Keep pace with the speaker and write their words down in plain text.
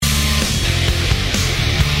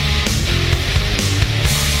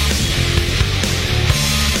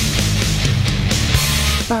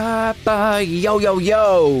Yo, yo,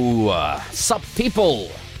 yo. Sup, people?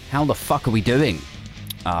 How the fuck are we doing?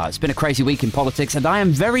 It's been a crazy week in politics, and I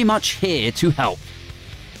am very much here to help.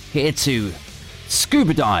 Here to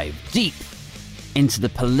scuba dive deep into the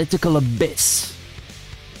political abyss.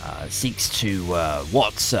 Seeks to,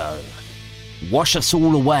 wash us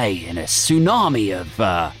all away in a tsunami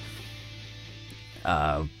of,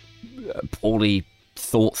 poorly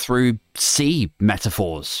thought through sea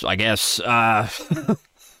metaphors, I guess.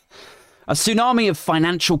 A tsunami of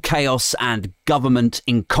financial chaos and government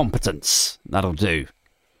incompetence. That'll do.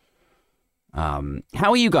 How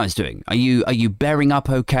are you guys doing? Are you bearing up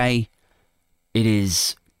okay? It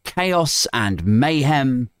is chaos and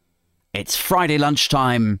mayhem. It's Friday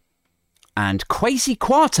lunchtime, and Kwasi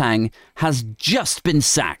Kwarteng has just been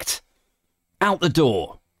sacked. Out the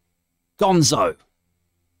door. Gonzo.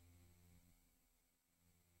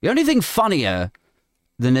 The only thing funnier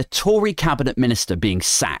than a Tory cabinet minister being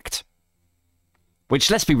sacked, which,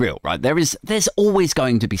 let's be real, right? There's always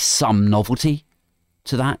going to be some novelty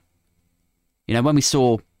to that. You know, when we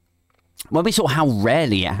saw how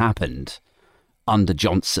rarely it happened under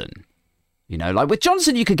Johnson. You know, like with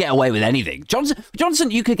Johnson, you could get away with anything.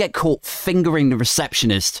 Johnson, you could get caught fingering the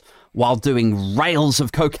receptionist while doing rails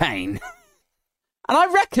of cocaine. And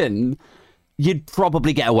I reckon you'd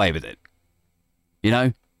probably get away with it. You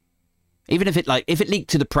know? Even if it leaked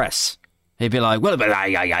to the press, he'd be like, well,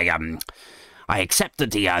 I accept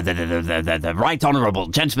that the right honourable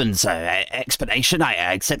gentleman's explanation. I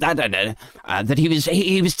accept that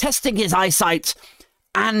he was testing his eyesight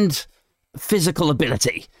and physical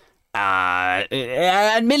ability,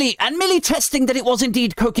 and merely testing that it was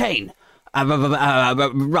indeed cocaine,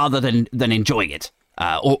 rather than enjoying it,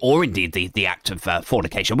 or indeed the act of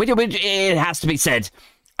fornication. Which it has to be said,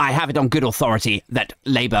 I have it on good authority that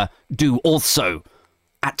Labour do also,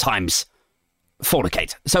 at times,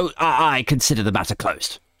 fornicate. So I consider the matter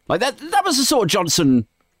closed. Like that was the sort of Johnson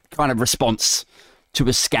kind of response to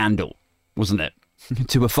a scandal, wasn't it?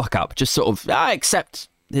 To a fuck up. Just sort of, I accept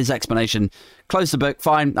his explanation. Close the book.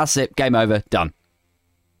 Fine. That's it. Game over. Done.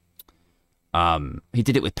 He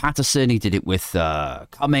did it with Patterson. He did it with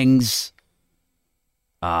Cummings.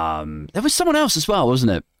 There was someone else as well,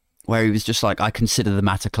 wasn't it? Where he was just like, I consider the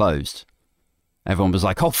matter closed. Everyone was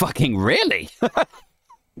like, oh, fucking really?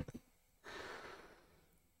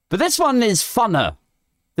 But this one is funner.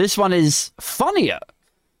 This one is funnier.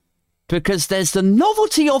 Because there's the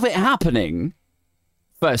novelty of it happening,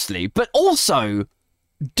 firstly, but also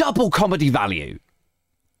double comedy value.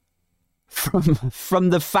 From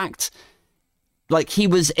the fact, like, he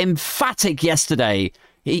was emphatic yesterday.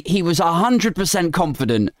 He was 100%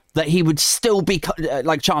 confident that he would still be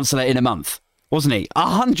like Chancellor in a month, wasn't he?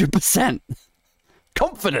 100%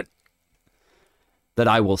 confident that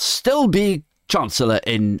I will still be Chancellor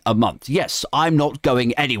in a month. Yes, I'm not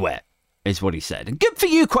going anywhere, is what he said. And good for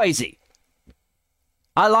you, Kwasi.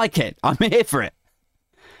 I like it. I'm here for it.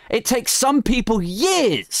 It takes some people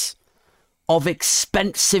years of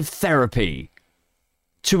expensive therapy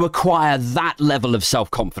to acquire that level of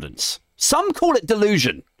self-confidence. Some call it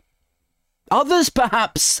delusion. Others,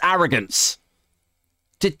 perhaps, arrogance.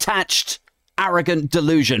 Detached, arrogant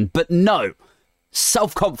delusion. But no,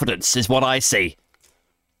 self-confidence is what I see.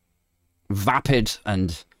 Vapid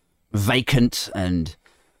and vacant and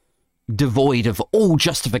devoid of all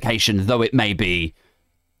justification, though it may be,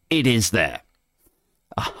 it is there.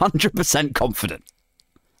 100% confident.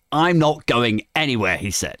 I'm not going anywhere,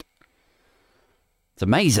 he said. It's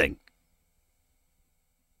amazing.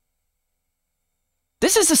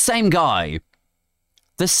 This is the same guy,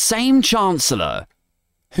 the same Chancellor,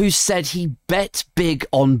 who said he bet big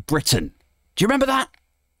on Britain. Do you remember that?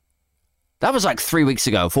 That was like 3 weeks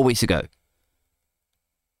ago, 4 weeks ago.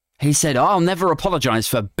 He said, I'll never apologise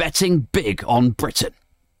for betting big on Britain.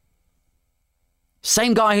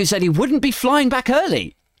 Same guy who said he wouldn't be flying back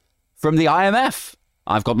early from the IMF.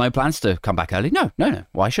 I've got no plans to come back early. No.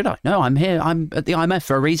 Why should I? No, I'm here. I'm at the IMF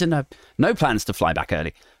for a reason. I have no plans to fly back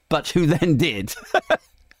early. But who then did?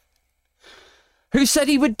 Who said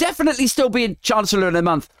he would definitely still be Chancellor in a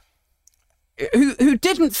month. Who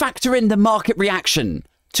didn't factor in the market reaction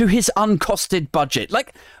to his uncosted budget.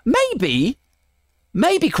 Like, maybe,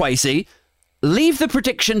 Kwasi, leave the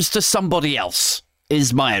predictions to somebody else,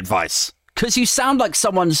 is my advice. Because you sound like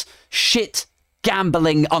someone's shit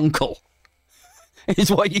gambling uncle.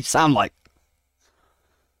 Is what you sound like.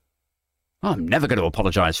 I'm never going to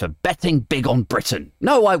apologise for betting big on Britain.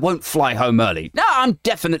 No, I won't fly home early. No, I'm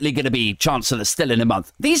definitely going to be Chancellor still in a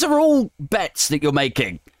month. These are all bets that you're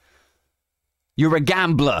making. You're a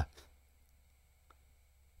gambler.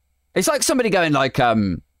 It's like somebody going like,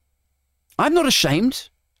 I'm not ashamed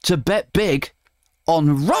to bet big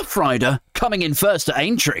on Rough Rider coming in first at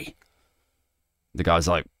Aintree. The guy's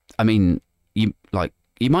like, I mean, you might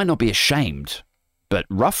not be ashamed, but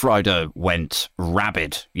Rough Rider went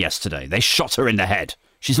rabid yesterday. They shot her in the head.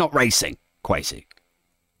 She's not racing, Kwesi.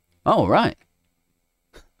 Oh, right.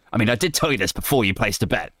 I mean, I did tell you this before you placed a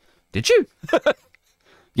bet. Did you?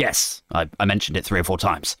 Yes, I mentioned it 3 or 4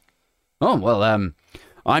 times. Oh, well,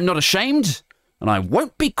 I'm not ashamed, and I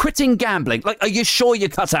won't be quitting gambling. Like, are you sure you're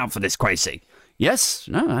cut out for this, Kwesi? Yes,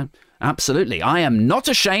 no, absolutely. I am not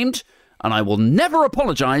ashamed, and I will never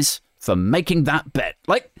apologize for making that bet.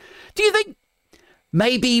 Like, do you think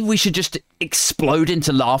maybe we should just explode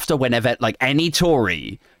into laughter whenever, like, any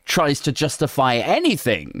Tory tries to justify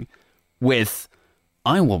anything with,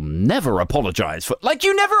 I will never apologize for... Like,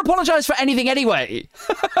 you never apologize for anything anyway.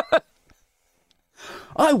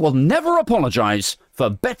 I will never apologize for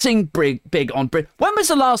betting big on Brit. When was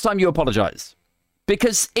the last time you apologized?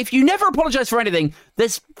 Because if you never apologize for anything,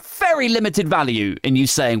 there's very limited value in you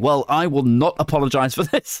saying, well, I will not apologize for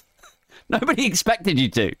this. Nobody expected you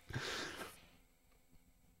to.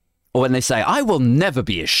 Or when they say, I will never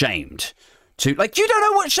be ashamed to... Like, you don't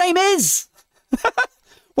know what shame is.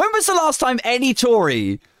 When was the last time any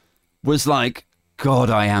Tory was like, God,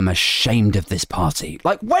 I am ashamed of this party?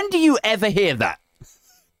 Like, when do you ever hear that?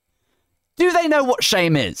 Do they know what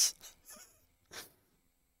shame is?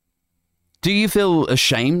 Do you feel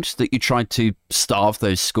ashamed that you tried to starve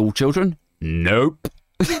those school children? Nope.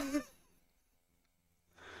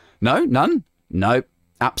 No? None? Nope.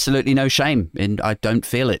 Absolutely no shame. And I don't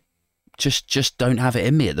feel it. Just don't have it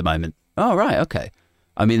in me at the moment. Oh, right. Okay.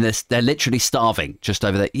 I mean, they're literally starving just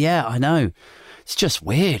over there. Yeah, I know. It's just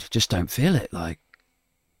weird. Just don't feel it. Like,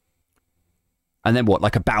 and then what?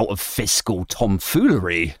 Like a bout of fiscal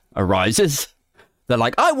tomfoolery arises. They're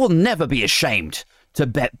like, I will never be ashamed to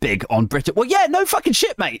bet big on Britain. Well, yeah, no fucking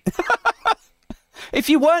shit, mate. If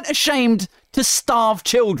you weren't ashamed to starve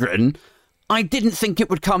children, I didn't think it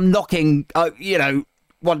would come knocking,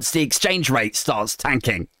 once the exchange rate starts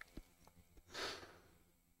tanking.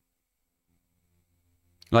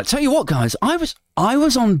 Like, tell you what, guys, I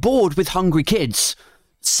was on board with Hungry Kids,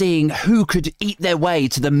 seeing who could eat their way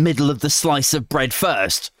to the middle of the slice of bread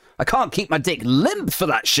first. I can't keep my dick limp for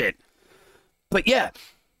that shit. But yeah,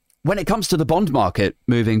 when it comes to the bond market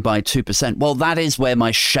moving by 2%, well, that is where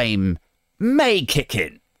my shame may kick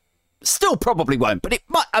in. Still probably won't, but it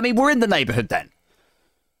might. I mean, we're in the neighborhood then.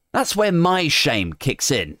 That's where my shame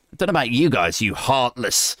kicks in. I don't know about you guys, you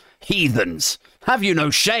heartless heathens. Have you no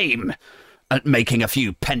shame at making a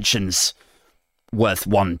few pensions worth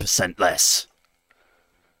 1% less?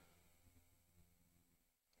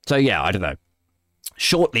 So yeah, I don't know.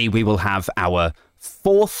 Shortly, we will have our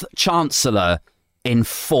 4th Chancellor in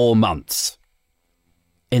 4 months.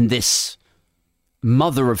 In this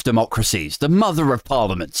mother of democracies, the mother of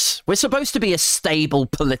parliaments. We're supposed to be a stable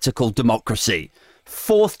political democracy.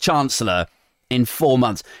 4th Chancellor in 4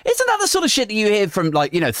 months. Isn't that the sort of shit that you hear from,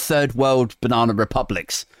 like, third world banana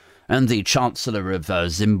republics? And the Chancellor of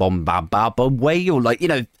Zimbabwe, or like,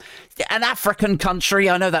 an African country.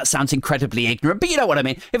 I know that sounds incredibly ignorant, but you know what I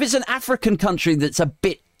mean. If it's an African country that's a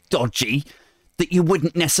bit dodgy, that you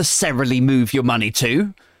wouldn't necessarily move your money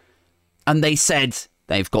to, and they said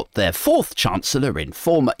they've got their 4th Chancellor in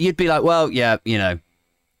 4 months, you'd be like, well, yeah,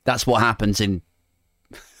 that's what happens in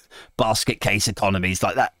basket case economies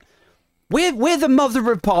like that. We're the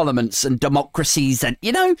mother of parliaments and democracies, and,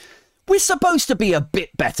 we're supposed to be a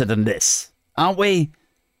bit better than this, aren't we?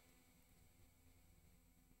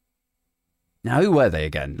 Now, who were they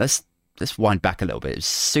again? Let's wind back a little bit. It was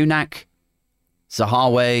Sunak,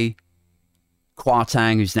 Zahawi,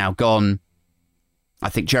 Kwarteng, who's now gone. I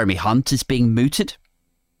think Jeremy Hunt is being mooted.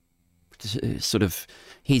 I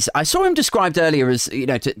saw him described earlier as,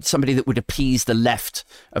 to somebody that would appease the left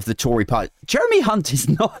of the Tory party. Jeremy Hunt is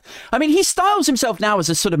not. I mean, he styles himself now as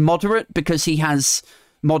a sort of moderate because he has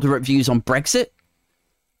moderate views on Brexit,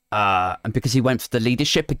 and because he went for the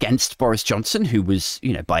leadership against Boris Johnson, who was,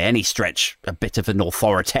 by any stretch, a bit of an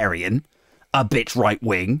authoritarian, a bit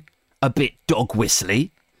right-wing, a bit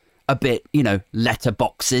dog-whistly, a bit,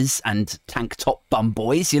 letterboxes and tank-top bum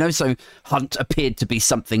boys, so Hunt appeared to be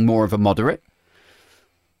something more of a moderate.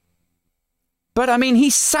 But, I mean,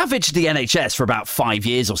 he savaged the NHS for about 5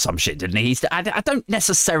 years or some shit, didn't he? I don't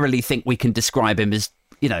necessarily think we can describe him as,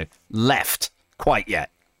 left quite yet.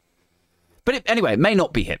 But anyway, it may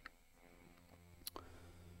not be him.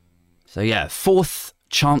 So yeah, 4th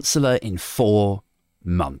Chancellor in 4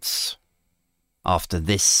 months after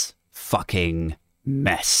this fucking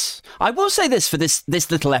mess. I will say this for this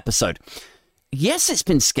little episode. Yes, it's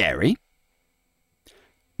been scary.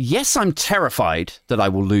 Yes, I'm terrified that I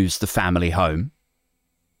will lose the family home.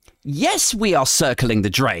 Yes, we are circling the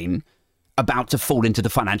drain, about to fall into the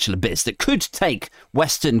financial abyss that could take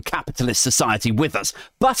Western capitalist society with us.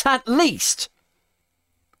 But at least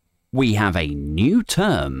we have a new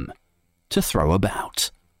term to throw about.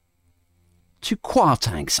 To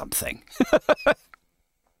kwartang something.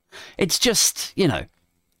 It's just,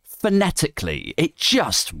 phonetically, it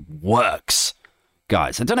just works.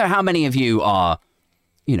 Guys, I don't know how many of you are,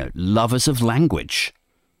 lovers of language.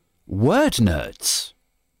 Word nerds.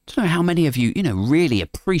 I don't know how many of you, really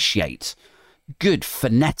appreciate good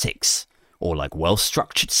phonetics or like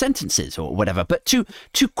well-structured sentences or whatever. But to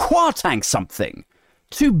kwartang something,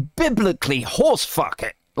 to biblically horsefuck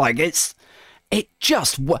it, like to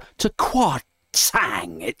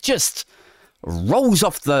kwartang, it just rolls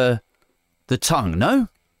off the tongue, no?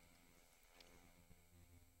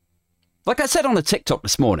 Like I said on a TikTok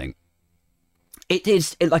this morning,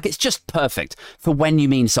 it's just perfect for when you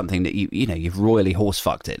mean something that you've royally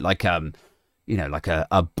horsefucked it, like like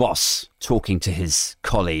a boss talking to his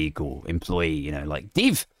colleague or employee, like,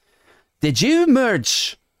 Div, did you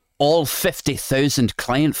merge all 50,000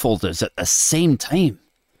 client folders at the same time?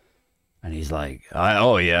 And he's like,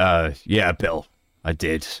 yeah, Bill, I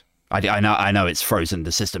did. I know it's frozen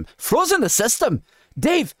the system. Frozen the system?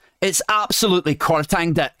 Dave, it's absolutely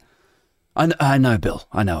kwartanged it. I know, Bill.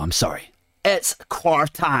 I know, I'm sorry. It's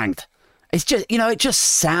kwartanged. It's just, it just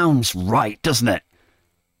sounds right, doesn't it?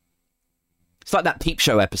 It's like that Peep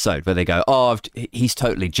Show episode where they go, oh, he's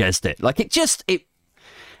totally jazzed it. Like,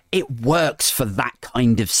 it works for that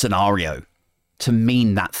kind of scenario to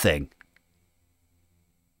mean that thing.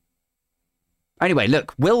 Anyway,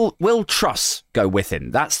 look, will Truss go with him?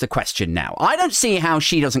 That's the question now. I don't see how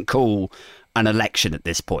she doesn't call an election at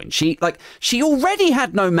this point. She already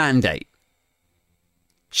had no mandate.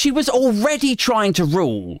 She was already trying to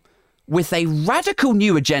rule with a radical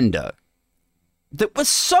new agenda that was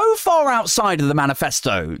so far outside of the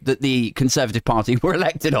manifesto that the Conservative Party were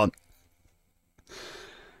elected on,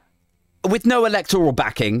 with no electoral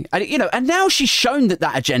backing. And now she's shown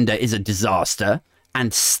that agenda is a disaster,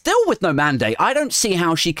 and still with no mandate. I don't see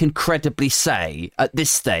how she can credibly say at this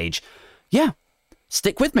stage, yeah,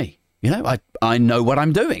 stick with me. I know what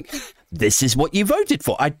I'm doing. This is what you voted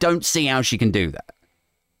for. I don't see how she can do that.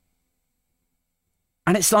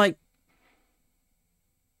 And it's like,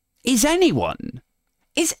 is anyone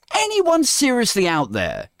seriously out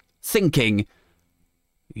there thinking,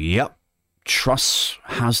 yep, Truss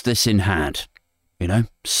has this in hand,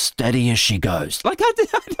 steady as she goes? Like, I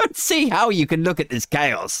don't see how you can look at this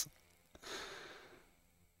chaos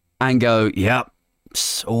and go, yep,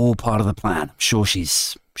 it's all part of the plan. I'm sure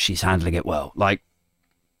she's handling it well. Like,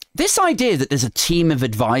 this idea that there's a team of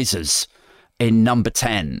advisors in Number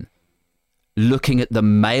 10 looking at the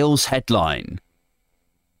Mail's headline,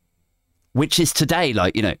 which is today,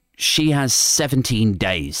 she has 17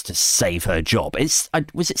 days to save her job.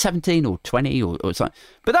 Was it 17 or 20 or something?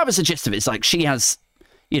 But that was the gist of it. It's like she has,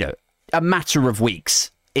 a matter of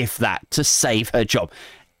weeks, if that, to save her job.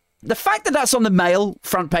 The fact that that's on the Mail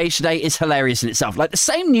front page today is hilarious in itself. Like, the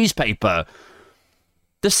same newspaper,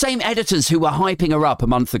 the same editors who were hyping her up a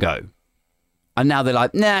month ago, and now they're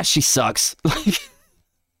like, nah, she sucks.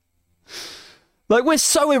 Like, we're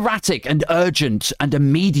so erratic and urgent and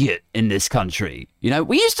immediate in this country.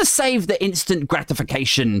 We used to save the instant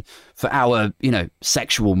gratification for our,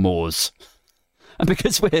 sexual mores. And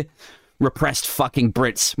because we're repressed fucking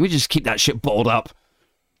Brits, we just keep that shit balled up.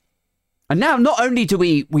 And now not only do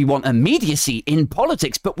we want immediacy in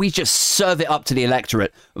politics, but we just serve it up to the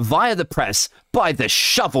electorate via the press by the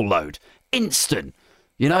shovel load. Instant,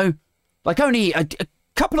 Like, only a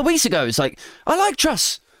couple of weeks ago, it's like, I like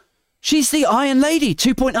Truss. She's the Iron Lady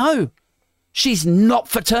 2.0. She's not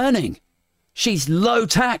for turning. She's low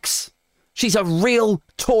tax. She's a real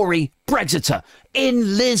Tory Brexiter.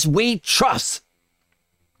 In Liz we trust.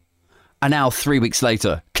 And now 3 weeks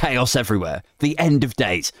later, chaos everywhere. The end of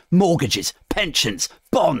days, mortgages, pensions,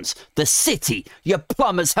 bonds, the city, your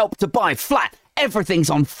plumbers help to buy flat. Everything's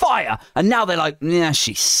on fire. And now they're like, yeah,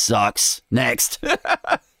 she sucks. Next.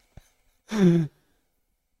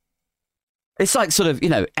 It's like sort of,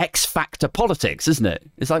 X Factor politics, isn't it?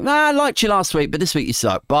 It's like, I liked you last week, but this week you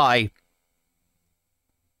suck. Bye.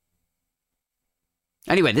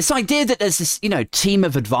 Anyway, this idea that there's this, team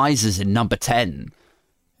of advisors in Number 10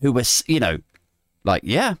 who was, like,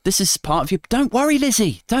 yeah, this is part of you. Don't worry,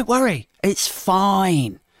 Lizzie. Don't worry. It's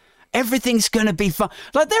fine. Everything's going to be fine.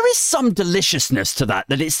 Like, there is some deliciousness to that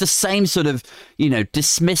it's the same sort of,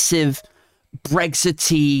 dismissive,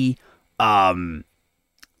 Brexity,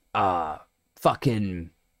 fucking,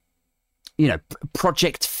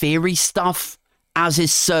 project theory stuff as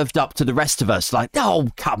is served up to the rest of us. Like, oh,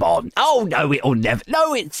 come on. Oh, no, it'll never.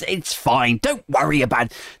 No, it's fine. Don't worry about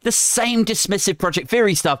it. The same dismissive project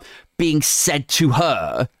theory stuff being said to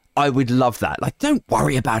her. I would love that. Like, don't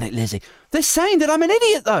worry about it, Lizzie. They're saying that I'm an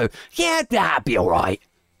idiot, though. Yeah, be all right.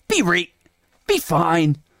 Be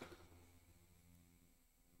fine.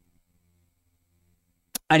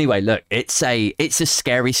 Anyway, look, it's a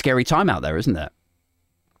scary, scary time out there, isn't it?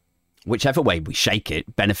 Whichever way we shake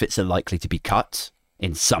it, benefits are likely to be cut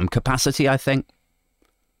in some capacity, I think.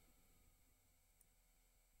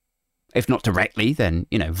 If not directly, then,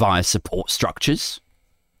 via support structures.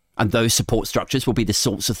 And those support structures will be the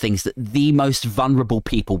sorts of things that the most vulnerable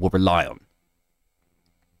people will rely on.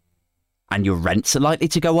 And your rents are likely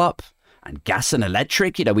to go up. And gas and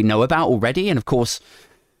electric, we know about already. And of course,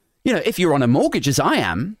 if you're on a mortgage as I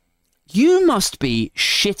am, you must be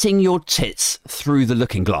shitting your tits through the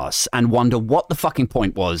looking glass and wonder what the fucking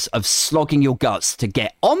point was of slogging your guts to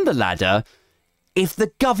get on the ladder if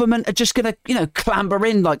the government are just going to, clamber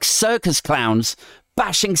in like circus clowns,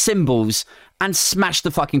 bashing cymbals and smash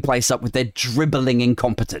the fucking place up with their dribbling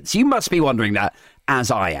incompetence. You must be wondering that,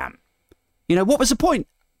 as I am. What was the point?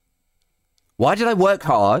 Why did I work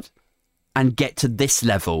hard and get to this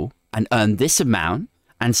level and earn this amount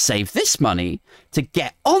and save this money to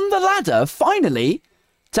get on the ladder, finally,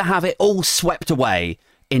 to have it all swept away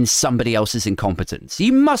in somebody else's incompetence?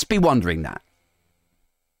 You must be wondering that.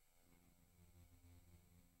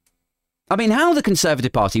 I mean, how the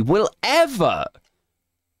Conservative Party will ever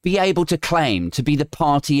be able to claim to be the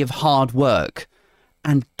party of hard work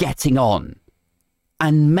and getting on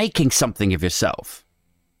and making something of yourself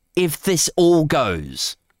if this all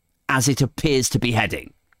goes as it appears to be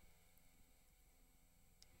heading.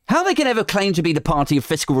 How they can ever claim to be the party of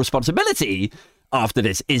fiscal responsibility after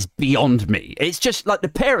this is beyond me. It's just like the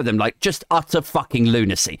pair of them, like just utter fucking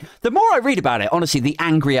lunacy. The more I read about it, honestly, the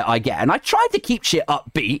angrier I get. And I tried to keep shit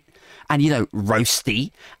upbeat and,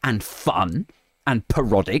 roasty and fun and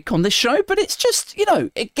parodic on this show, but it's just,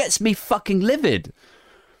 it gets me fucking livid.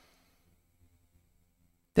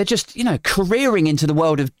 They're just, careering into the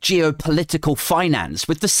world of geopolitical finance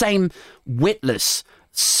with the same witless,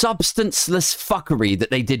 substanceless fuckery that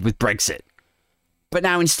they did with Brexit. But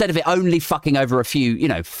now, instead of it only fucking over a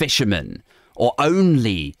few, fishermen, or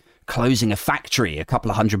only closing a factory a couple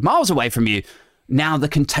of 100 miles away from you, now the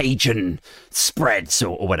contagion spreads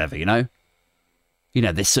or whatever,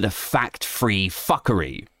 this sort of fact-free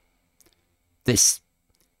fuckery. This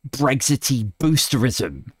Brexity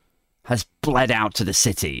boosterism has bled out to the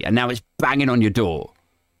city, and now it's banging on your door.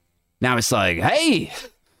 Now it's like, hey,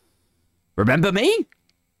 remember me?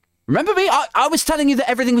 Remember me? I was telling you that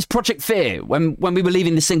everything was Project Fear when we were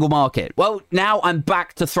leaving the single market. Well, now I'm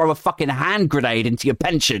back to throw a fucking hand grenade into your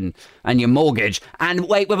pension and your mortgage. And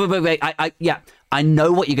wait. I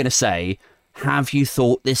know what you're going to say. Have you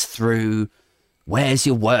thought this through? Where's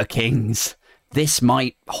your workings? This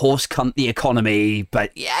might horse cunt the economy,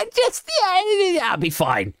 but I'll be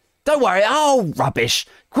fine. Don't worry. Oh, rubbish.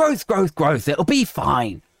 Growth. It'll be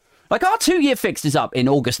fine. Like, our 2-year fix is up in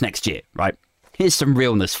August next year, right? Here's some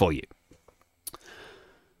realness for you.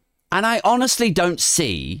 And I honestly don't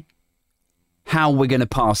see how we're going to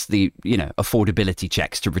pass the, affordability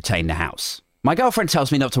checks to retain the house. My girlfriend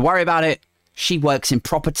tells me not to worry about it. She works in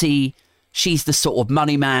property. She's the sort of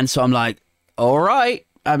money man. So I'm like, all right.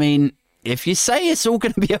 I mean, if you say it's all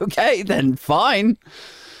going to be okay, then fine.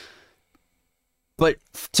 But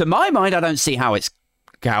to my mind, I don't see how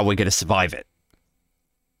we're going to survive it.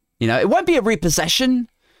 It won't be a repossession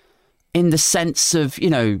in the sense of,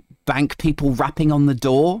 bank people rapping on the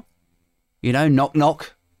door, knock,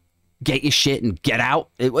 knock, get your shit and get out.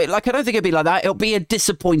 I don't think it'll be like that. It'll be a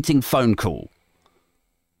disappointing phone call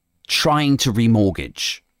trying to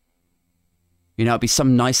remortgage. It'll be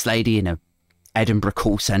some nice lady in a Edinburgh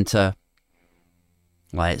call centre.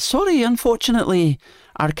 Like, sorry, unfortunately,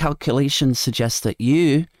 our calculations suggest that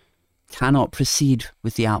you cannot proceed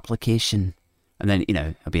with the application. And then,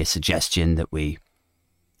 there'll be a suggestion that we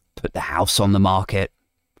put the house on the market,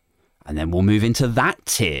 and then we'll move into that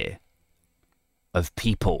tier of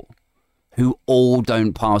people who all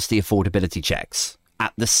don't pass the affordability checks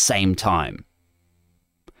at the same time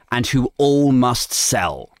and who all must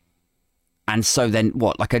sell. And so then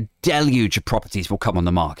like a deluge of properties will come on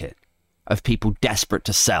the market of people desperate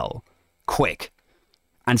to sell quick.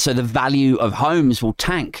 And so the value of homes will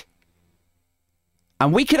tank.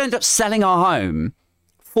 And we could end up selling our home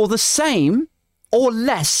for the same or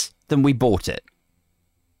less than we bought it.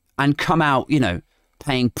 And come out,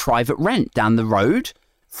 paying private rent down the road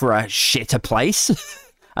for a shitter place.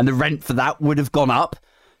 And the rent for that would have gone up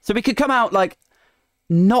So we could come out like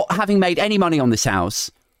not having made any money on this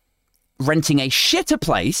house, renting a shitter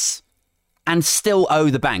place, and still owe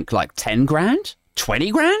the bank like 10 grand,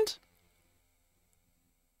 20 grand.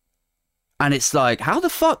 And it's like, how the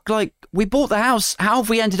fuck, like, we bought the house. How have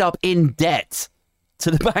we ended up in debt to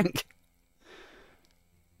the bank?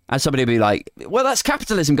 And somebody would be like, well, that's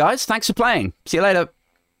capitalism, guys. Thanks for playing. See you later.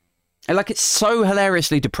 And like, it's so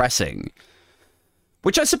hilariously depressing.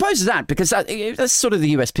 Which I suppose is that, because that's sort of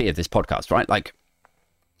the USP of this podcast, right? Like,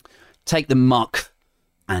 take the muck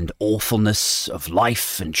and awfulness of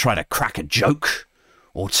life and try to crack a joke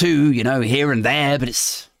or two, you know, here and there. But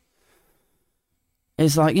it's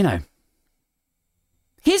like, you know,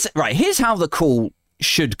 here's how the call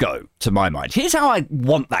should go, to my mind. Here's how I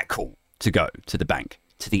want that call to go to the bank,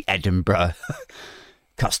 to the Edinburgh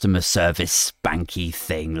customer service banky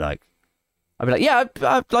thing. Like, I'd be like, yeah,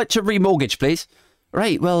 I'd like to remortgage, please.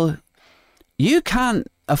 Right, well, you can't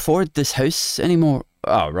afford this house anymore.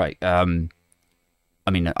 Oh, right. I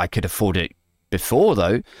mean, I could afford it before,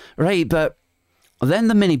 though. Right, but then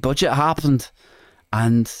the mini budget happened.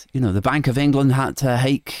 And, you know, the Bank of England had to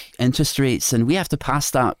hike interest rates, and we have to pass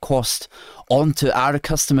that cost on to our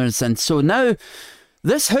customers. And so now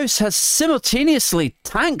this house has simultaneously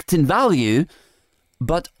tanked in value,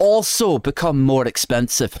 but also become more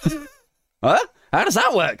expensive. Huh? How does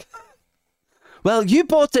that work? Well, you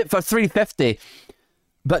bought it for $350,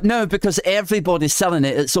 but no, because everybody's selling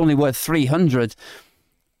it, it's only worth $300.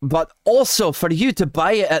 But also, for you to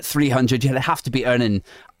buy it at $300, you'd have to be earning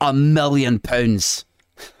 £1 million. £1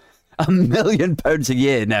 million a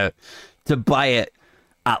year now to buy it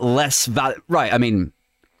at less value. Right, I mean,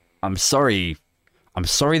 I'm sorry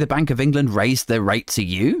the Bank of England raised their rate to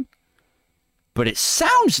you, but it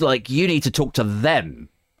sounds like you need to talk to them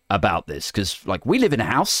about this, because, like, we live in a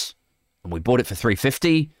house, and we bought it for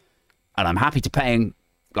 $350, and I'm happy to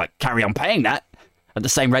carry on paying that at the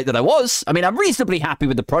same rate that I was. I mean, I'm reasonably happy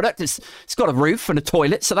with the product. It's got a roof and a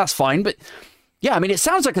toilet, so that's fine. But yeah, I mean, it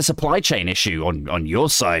sounds like a supply chain issue on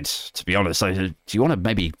your side, to be honest. Do you want to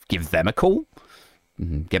maybe give them a call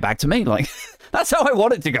and get back to me? Like, that's how I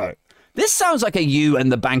want it to go. This sounds like a you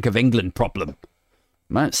and the Bank of England problem.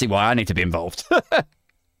 I don't see why I need to be involved.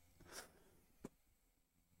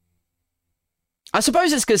 I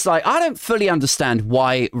suppose it's because, like, I don't fully understand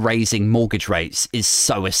why raising mortgage rates is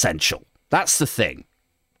so essential. That's the thing.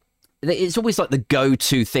 It's always like the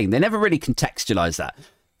go-to thing. They never really contextualize that.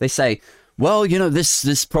 They say, well, you know,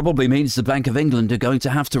 this probably means the Bank of England are going to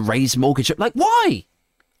have to raise mortgage. Like, why?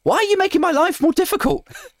 Why are you making my life more difficult?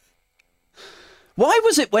 Why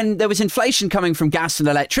was it when there was inflation coming from gas and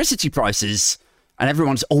electricity prices and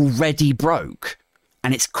everyone's already broke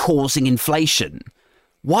and it's causing inflation?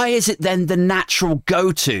 Why is it then the natural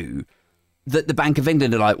go-to that the Bank of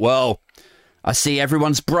England are like, well, I see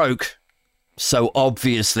everyone's broke, so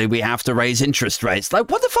obviously we have to raise interest rates.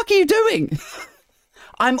 Like, what the fuck are you doing?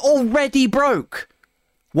 I'm already broke.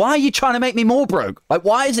 Why are you trying to make me more broke? Like,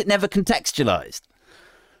 why is it never contextualized?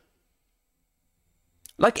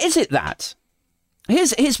 Like, is it that?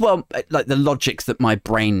 Here's well, like, the logic that my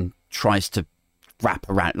brain tries to wrap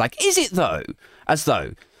around. Like, is it though, as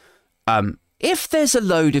though, if there's a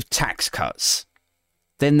load of tax cuts,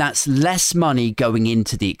 then that's less money going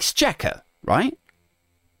into the exchequer, right?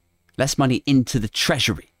 Less money into the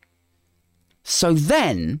treasury. So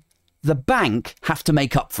then the bank have to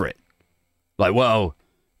make up for it. Like, well,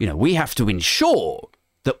 you know, we have to ensure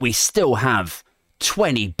that we still have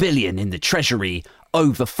 20 billion in the treasury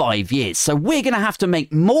over 5 years. So we're going to have to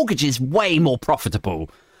make mortgages way more profitable.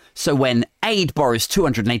 So when Aid borrows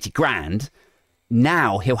 280 grand,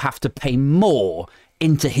 now he'll have to pay more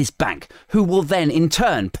into his bank, who will then in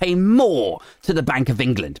turn pay more to the Bank of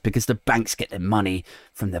England, because the banks get their money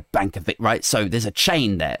from the Bank of it, right? So there's a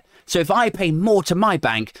chain there. So if I pay more to my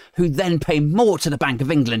bank, who then pay more to the Bank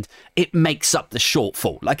of England, it makes up the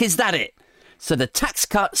shortfall. Like, is that it? So the tax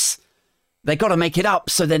cuts, they got to make it up.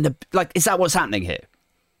 So then, is that what's happening here?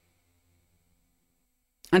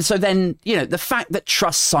 And so then, you know, the fact that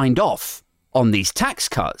Truss signed off on these tax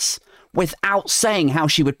cuts without saying how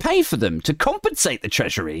she would pay for them to compensate the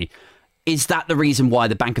Treasury, is that the reason why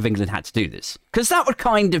the Bank of England had to do this? Because that would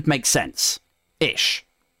kind of make sense-ish.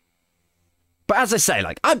 But as I say,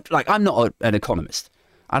 I'm not an economist.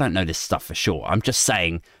 I don't know this stuff for sure. I'm just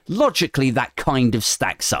saying, logically, that kind of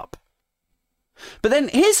stacks up. But then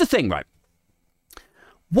here's the thing, right?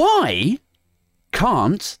 Why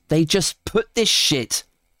can't they just put this shit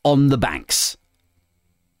on the banks?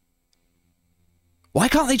 Why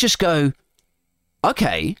can't they just go,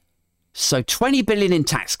 okay, so 20 billion in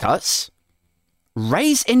tax cuts,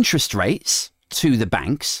 raise interest rates to the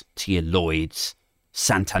banks, to your Lloyds,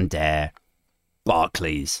 Santander,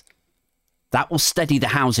 Barclays. That will steady the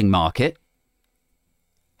housing market,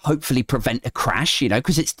 hopefully prevent a crash, you know,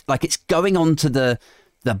 because it's going on to the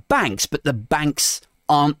banks, but the banks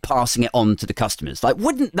aren't passing it on to the customers. Like,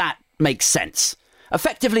 wouldn't that make sense?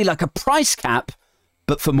 Effectively like a price cap,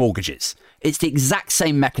 but for mortgages. It's the exact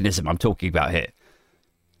same mechanism I'm talking about here.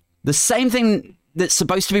 The same thing that's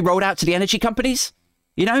supposed to be rolled out to the energy companies,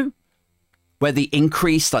 you know, where the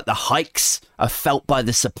increase, like the hikes, are felt by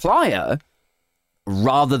the supplier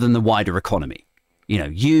rather than the wider economy. You know,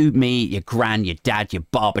 you, me, your gran, your dad, your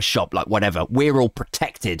barbershop, like whatever, we're all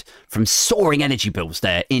protected from soaring energy bills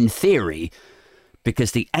there, in theory,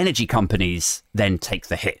 because the energy companies then take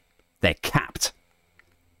the hit. They're capped.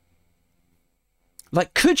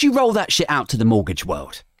 Like, could you roll that shit out to the mortgage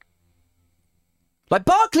world? Like,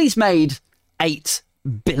 Barclays made 8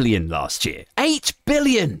 billion last year. 8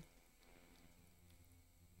 billion!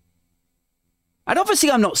 And obviously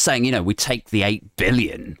I'm not saying, you know, we take the 8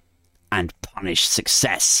 billion and punish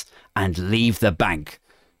success and leave the bank,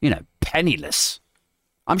 you know, penniless.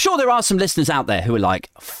 I'm sure there are some listeners out there who are like,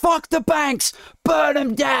 fuck the banks, burn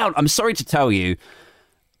them down. I'm sorry to tell you,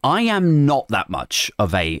 I am not that much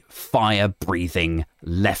of a fire-breathing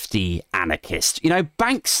lefty anarchist. You know,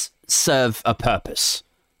 banks serve a purpose.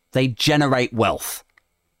 They generate wealth.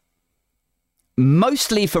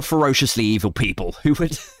 Mostly for ferociously evil people who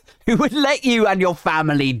would let you and your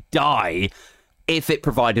family die if it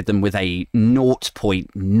provided them with a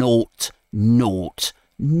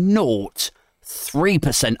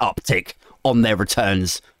 0.0003% uptick on their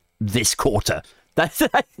returns this quarter.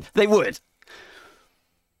 They would.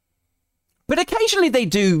 But occasionally they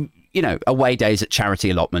do, you know, away days at charity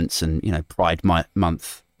allotments and, you know, Pride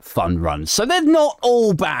Month fun runs. So they're not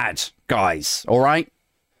all bad, guys, all right?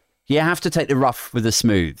 You have to take the rough with the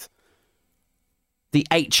smooth. The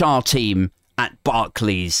HR team at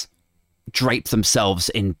Barclays drape themselves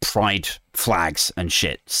in pride flags and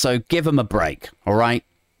shit. So give them a break, all right?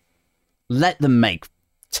 Let them make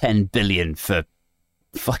 10 billion for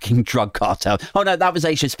fucking drug cartel. Oh, no, that was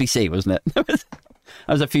HSBC, wasn't it? That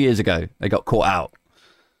was a few years ago. They got caught out.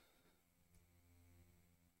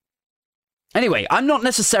 Anyway, I'm not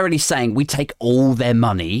necessarily saying we take all their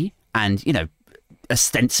money and, you know,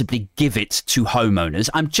 ostensibly give it to homeowners.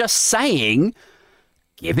 I'm just saying,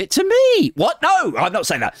 give it to me. What? No, I'm not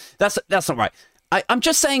saying that. That's not right. I'm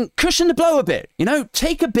just saying cushion the blow a bit. You know,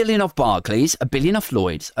 take 1 billion off Barclays, 1 billion off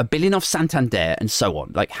Lloyds, 1 billion off Santander, and so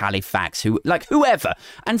on, like Halifax, whoever,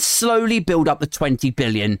 and slowly build up the 20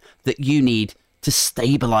 billion that you need to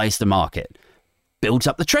stabilise the market. Builds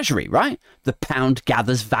up the treasury, right? The pound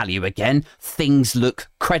gathers value again. Things look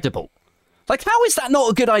credible. Like, how is that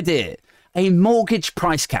not a good idea? A mortgage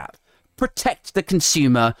price cap. Protect the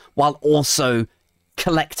consumer while also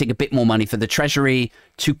collecting a bit more money for the treasury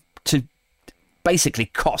to basically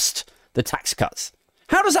cost the tax cuts.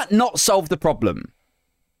 How does that not solve the problem?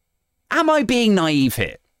 Am I being naive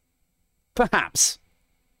here? Perhaps.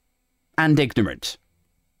 And ignorant.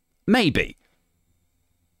 Maybe.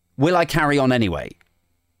 Will I carry on anyway?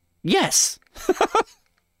 Yes.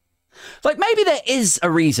 Like, maybe there is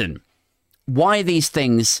a reason why these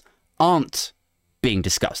things aren't being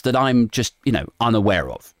discussed that I'm just, you know, unaware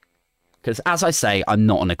of. Because as I say, I'm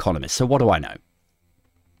not an economist. So what do I know?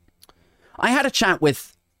 I had a chat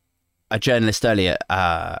with a journalist earlier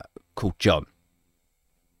called John.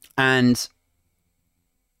 And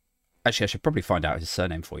actually, I should probably find out his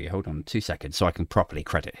surname for you. Hold on 2 seconds so I can properly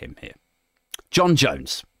credit him here. John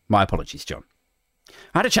Jones. My apologies, John.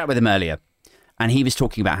 I had a chat with him earlier, and he was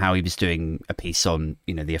talking about how he was doing a piece on,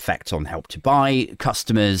 you know, the effect on Help to Buy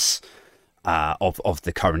customers of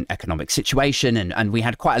the current economic situation. And we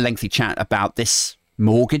had quite a lengthy chat about this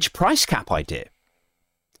mortgage price cap idea.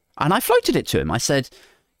 And I floated it to him. I said,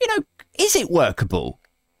 you know, is it workable?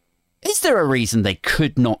 Is there a reason they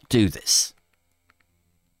could not do this?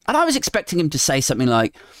 And I was expecting him to say something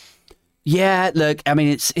like, yeah, look, I mean,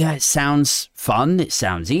 it sounds fun, it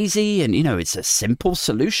sounds easy, and, you know, it's a simple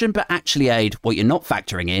solution, but actually, Aid, what you're not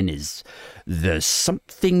factoring in is the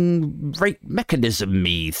something rate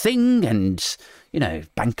mechanism-y thing, and, you know,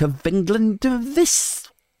 Bank of England, this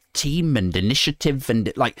team and initiative,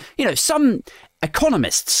 and, like, you know, some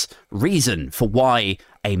economists' reason for why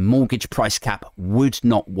a mortgage price cap would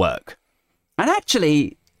not work. And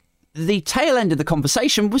actually, the tail end of the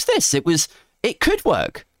conversation was this. It could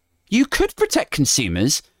work. You could protect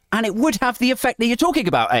consumers, and it would have the effect that you're talking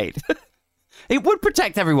about, Aid. It would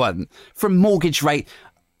protect everyone from mortgage rate.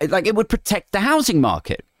 Like, it would protect the housing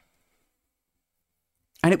market.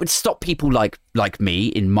 And it would stop people like me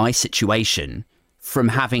in my situation from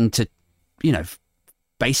having to, you know,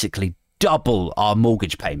 basically double our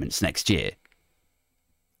mortgage payments next year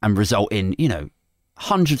and result in, you know,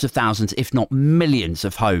 hundreds of thousands, if not millions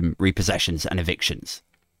of home repossessions and evictions.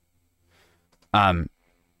 And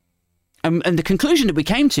the conclusion that we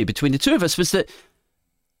came to between the two of us was that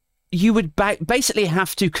you would basically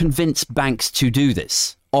have to convince banks to do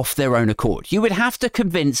this off their own accord. You would have to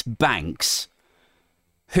convince banks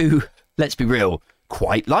who, let's be real,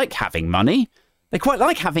 quite like having money. They quite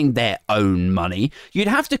like having their own money. You'd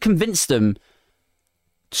have to convince them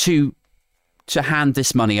to hand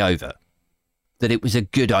this money over, that it was a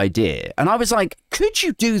good idea. And I was like, could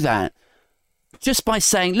you do that just by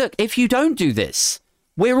saying, look, if you don't do this,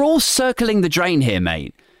 we're all circling the drain here,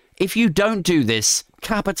 mate. If you don't do this,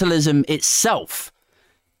 capitalism itself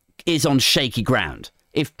is on shaky ground.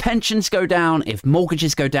 If pensions go down, if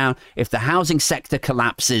mortgages go down, if the housing sector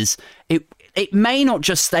collapses, it may not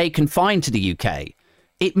just stay confined to the UK.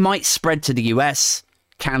 It might spread to the US,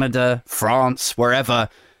 Canada, France, wherever.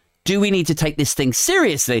 Do we need to take this thing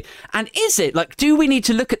seriously? And is it, like, do we need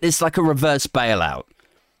to look at this like a reverse bailout?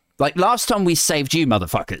 Like last time we saved you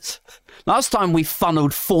motherfuckers. Last time we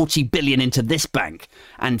funneled 40 billion into this bank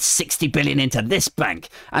and 60 billion into this bank,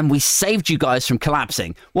 and we saved you guys from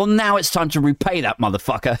collapsing. Well, now it's time to repay that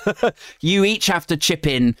motherfucker. You each have to chip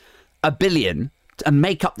in $1 billion and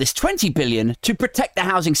make up this 20 billion to protect the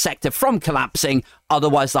housing sector from collapsing.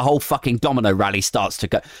 Otherwise, the whole fucking domino rally starts to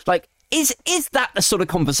go. Like, is that the sort of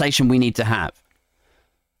conversation we need to have?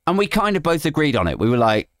 And we kind of both agreed on it. We were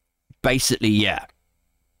like, basically, yeah.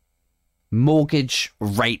 Mortgage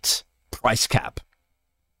rate price cap.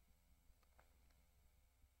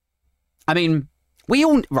 I mean, we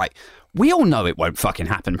all know it won't fucking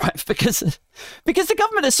happen, right? Because the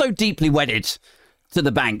government is so deeply wedded to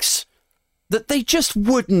the banks that they just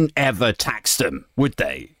wouldn't ever tax them, would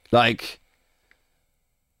they? Like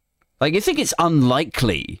you think it's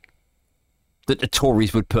unlikely that the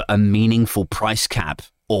Tories would put a meaningful price cap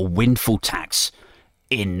or windfall tax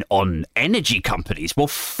in on energy companies? Well,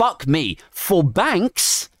 fuck me. For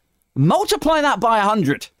banks, multiply that by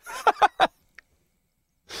 100.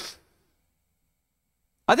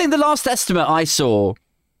 I think the last estimate I saw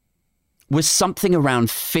was something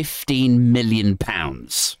around 15 million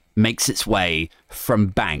pounds makes its way from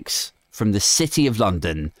banks, from the City of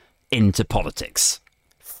London into politics.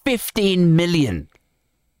 15 million.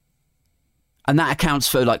 And that accounts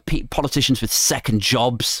for like politicians with second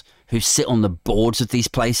jobs who sit on the boards of these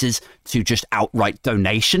places to just outright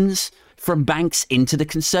donations from banks into the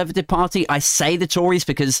Conservative Party. I say the Tories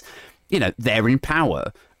because, you know, they're in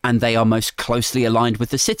power and they are most closely aligned with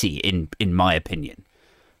the city, in my opinion.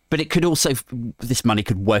 But it could also, this money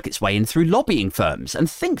could work its way in through lobbying firms and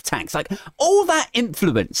think tanks, like all that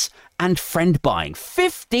influence and friend buying.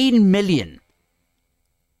 15 million.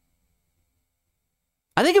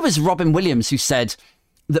 I think it was Robin Williams who said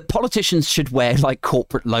that politicians should wear like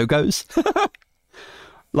corporate logos,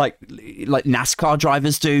 like NASCAR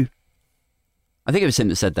drivers do. I think it was him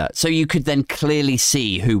that said that. So you could then clearly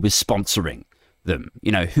see who was sponsoring them,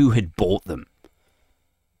 you know, who had bought them.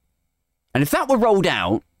 And if that were rolled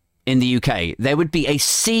out in the UK, there would be a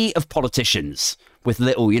sea of politicians with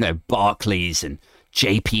little, you know, Barclays and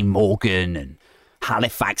JP Morgan and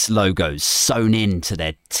Halifax logos sewn into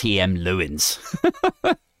their TM Lewins.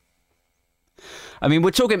 I mean,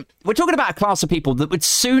 we're talking about a class of people that would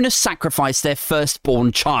sooner sacrifice their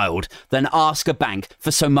firstborn child than ask a bank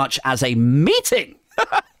for so much as a meeting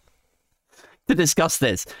to discuss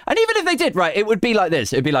this. And even if they did, right, it would be like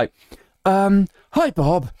this. It'd be like, hi,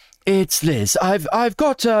 Bob. It's Liz. I've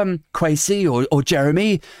got Kwesi or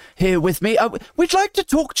Jeremy here with me. We'd like to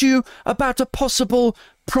talk to you about a possible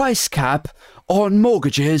price cap on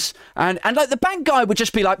mortgages. And like the bank guy would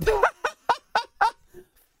just be like,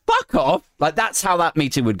 fuck off. Like, that's how that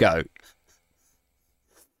meeting would go.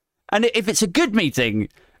 And if it's a good meeting,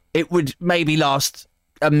 it would maybe last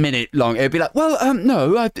a minute long. It'd be like, well,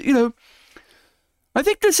 no, I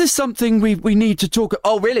think this is something we need to talk.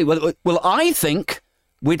 Oh, really? Well, I think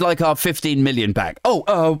we'd like our 15 million back. Oh,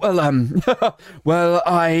 well,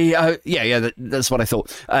 yeah, that's what I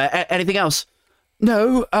thought. Anything else?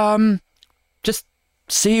 No, just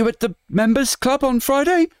see you at the members club on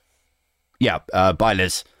Friday. Yeah, bye,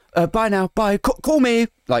 Liz. Bye now, bye. Call me.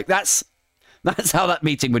 Like, that's how that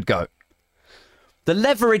meeting would go. The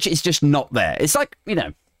leverage is just not there. It's like, you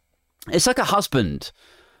know, it's like a husband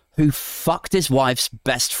who fucked his wife's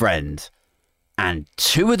best friend and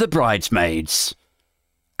two of the bridesmaids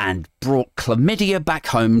and brought chlamydia back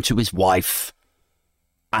home to his wife.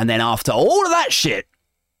 And then after all of that shit,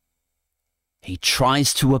 he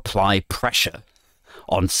tries to apply pressure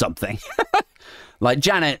on something. Like,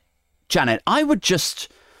 Janet, I would just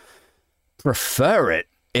prefer it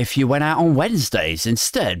if you went out on Wednesdays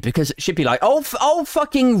instead, because she'd be like, oh,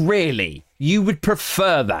 fucking really? You would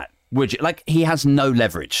prefer that, would you? Like, he has no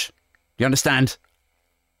leverage. Do you understand?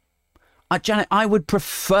 Janet, I would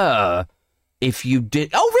prefer if you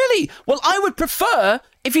did. Oh, really? Well, I would prefer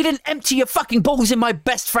if you didn't empty your fucking balls in my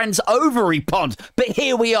best friend's ovary pond. But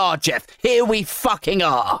here we are, Jeff. Here we fucking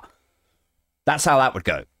are. That's how that would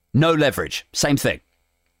go. No leverage. Same thing.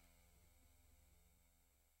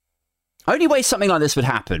 Only way something like this would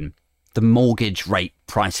happen, the mortgage rate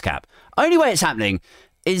price cap, only way it's happening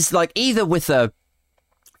is like either with a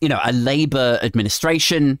Labour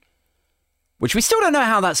administration, which we still don't know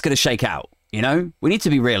how that's going to shake out. We need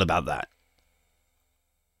to be real about that.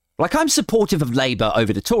 Like, I'm supportive of Labour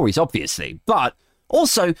over the Tories, obviously, but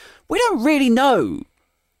also we don't really know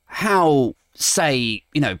how, say,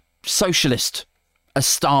 socialist a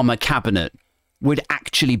Starmer cabinet would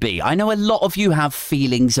actually be. I know a lot of you have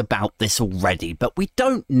feelings about this already, but we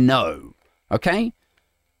don't know, okay?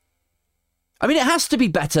 I mean, it has to be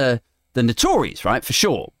better than the Tories, right? For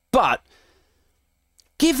sure. But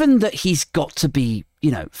given that he's got to be,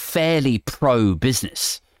 fairly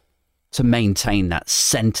pro-business to maintain that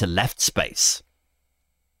centre-left space,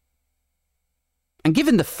 and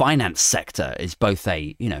given the finance sector is both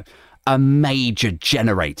a major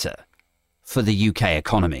generator for the UK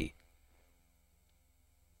economy,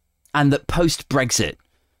 and that post-Brexit,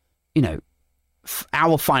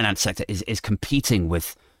 our finance sector is competing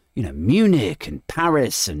with, Munich and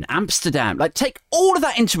Paris and Amsterdam. Like, take all of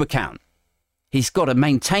that into account. He's got to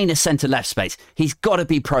maintain a centre-left space. He's got to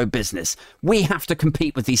be pro-business. We have to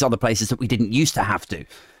compete with these other places that we didn't used to have to.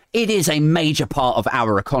 It is a major part of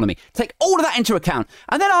our economy. Take all of that into account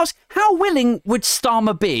and then ask, how willing would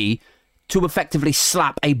Starmer be to effectively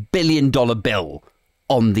slap a $1 billion bill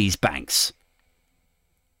on these banks?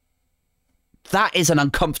 That is an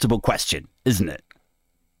uncomfortable question, isn't it?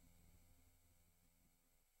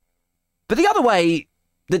 But the other way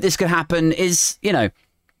that this could happen is,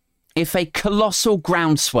 if a colossal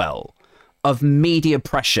groundswell of media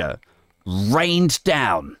pressure rained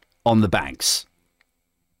down on the banks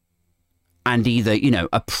and either,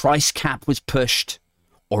 a price cap was pushed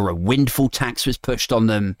or a windfall tax was pushed on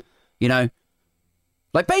them,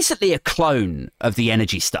 like basically a clone of the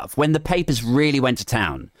energy stuff. When the papers really went to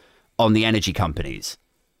town on the energy companies,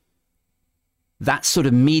 that sort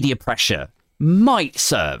of media pressure might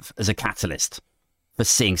serve as a catalyst for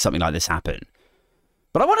seeing something like this happen.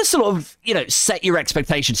 But I want to sort of, set your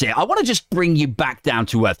expectations here. I want to just bring you back down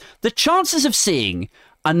to earth. The chances of seeing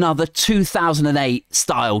another 2008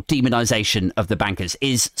 style demonization of the bankers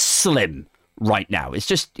is slim right now. It's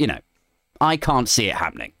just, I can't see it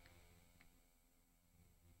happening.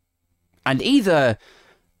 And either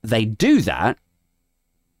they do that,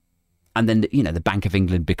 and then, the Bank of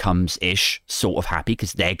England becomes sort of happy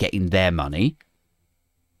because they're getting their money.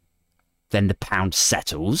 Then the pound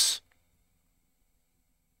settles.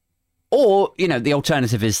 Or, the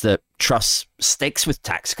alternative is that Truss sticks with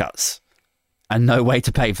tax cuts and no way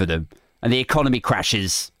to pay for them. And the economy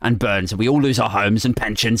crashes and burns and we all lose our homes and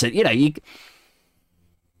pensions. And, you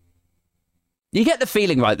get the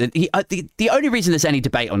feeling, right, that the only reason there's any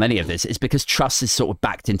debate on any of this is because Truss is sort of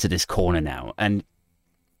backed into this corner now. And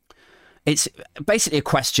it's basically a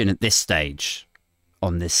question at this stage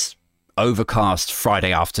on this overcast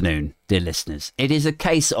Friday afternoon, dear listeners. It is a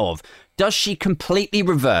case of, does she completely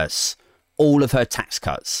reverse all of her tax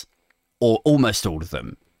cuts, or almost all of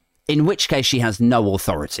them, in which case she has no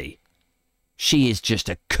authority? She is just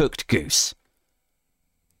a cooked goose.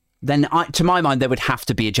 Then, to my mind, there would have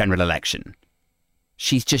to be a general election.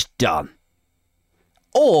 She's just done.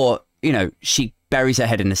 Or, she buries her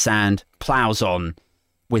head in the sand, plows on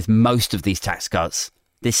with most of these tax cuts,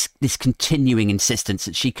 this continuing insistence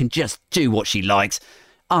that she can just do what she likes,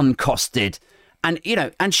 uncosted, and,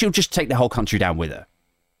 and she'll just take the whole country down with her.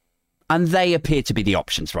 And they appear to be the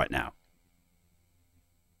options right now.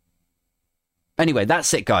 Anyway,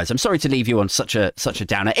 that's it, guys. I'm sorry to leave you on such a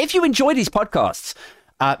downer. If you enjoy these podcasts,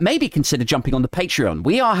 maybe consider jumping on the Patreon.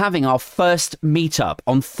 We are having our first meetup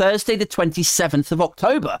on Thursday, the 27th of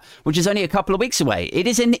October, which is only a couple of weeks away. It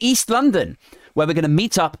is in East London, where we're going to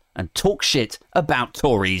meet up and talk shit about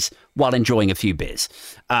Tories while enjoying a few beers.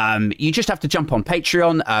 You just have to jump on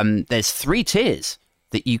Patreon. There's 3 tiers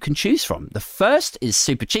that you can choose from. The first is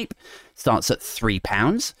super cheap, starts at £3,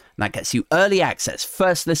 and that gets you early access,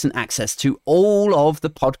 first listen access to all of the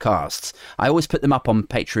podcasts. I always put them up on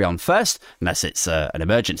Patreon first, unless it's an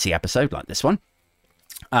emergency episode like this one.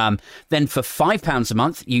 Then for £5 a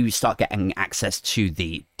month, you start getting access to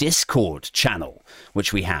the Discord channel,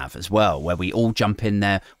 which we have as well, where we all jump in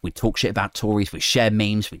there. We talk shit about Tories. We share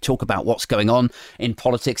memes. We talk about what's going on in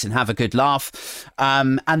politics and have a good laugh.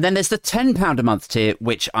 And then there's the £10 a month tier,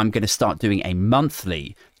 which I'm going to start doing a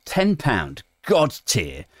monthly £10 God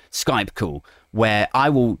tier Skype call, where I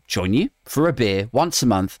will join you for a beer once a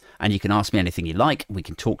month, and you can ask me anything you like. We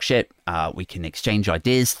can talk shit. We can exchange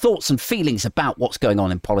ideas, thoughts and feelings about what's going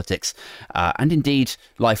on in politics, and indeed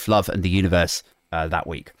life, love, and the universe that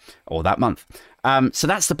week or that month. So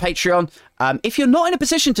that's the Patreon. If you're not in a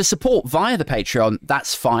position to support via the Patreon,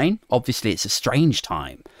 that's fine. Obviously, it's a strange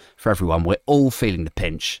time for everyone. We're all feeling the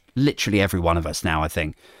pinch. Literally every one of us now, I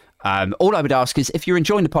think. All I would ask is, if you're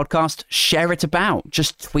enjoying the podcast, share it about.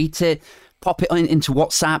 Just tweet it. Pop it into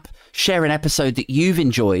WhatsApp, share an episode that you've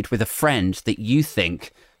enjoyed with a friend that you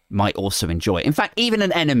think might also enjoy it. In fact, even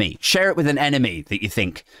an enemy. Share it with an enemy that you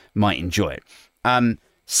think might enjoy it.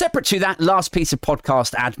 Separate to that last piece of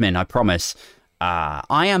podcast admin, I promise,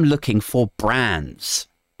 I am looking for brands,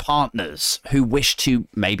 partners who wish to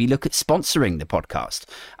maybe look at sponsoring the podcast.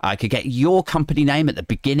 I could get your company name at the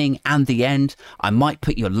beginning and the end. I might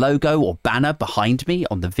put your logo or banner behind me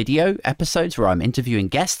on the video episodes where I'm interviewing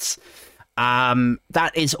guests.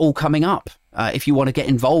 That is all coming up. If you want to get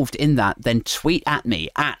involved in that, then tweet at me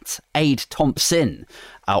at Aid Thompson,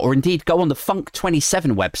 or indeed go on the Funk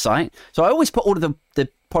 27 website. So I always put all of the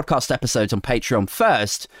podcast episodes on Patreon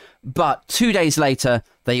first, but 2 days later,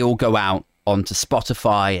 they all go out onto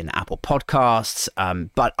Spotify and Apple Podcasts.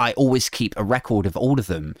 But I always keep a record of all of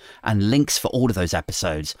them and links for all of those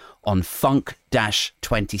episodes on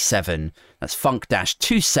funk-27. That's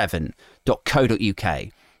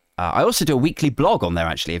funk-27.co.uk. I also do a weekly blog on there,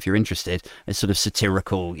 actually, if you're interested. It's sort of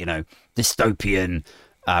satirical, dystopian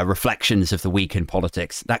reflections of the week in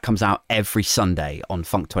politics. That comes out every Sunday on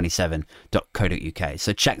funk27.co.uk.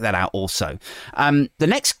 So check that out also. The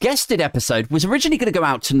next guested episode was originally going to go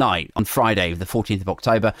out tonight on Friday, the 14th of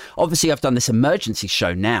October. Obviously, I've done this emergency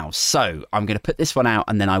show now, so I'm going to put this one out,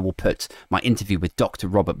 and then I will put my interview with Dr.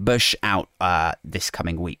 Robert Bush out this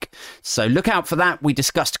coming week. So look out for that. We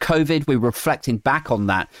discussed COVID. We were reflecting back on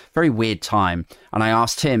that very weird time, and I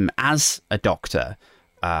asked him, as a doctor,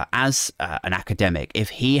 as an academic, if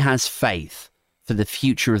he has faith for the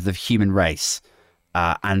future of the human race.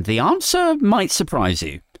 And the answer might surprise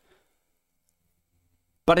you,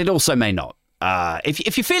 but it also may not.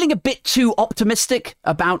 If you're feeling a bit too optimistic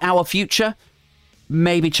about our future,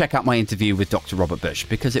 maybe check out my interview with Dr. Robert Bush,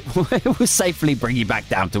 because it will safely bring you back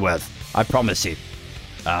down to earth. I promise you.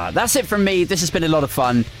 That's it from me. This has been a lot of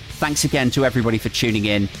fun. Thanks again to everybody for tuning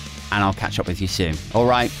in, and I'll catch up with you soon. All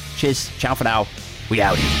right. Cheers. Ciao for now. We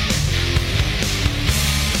out.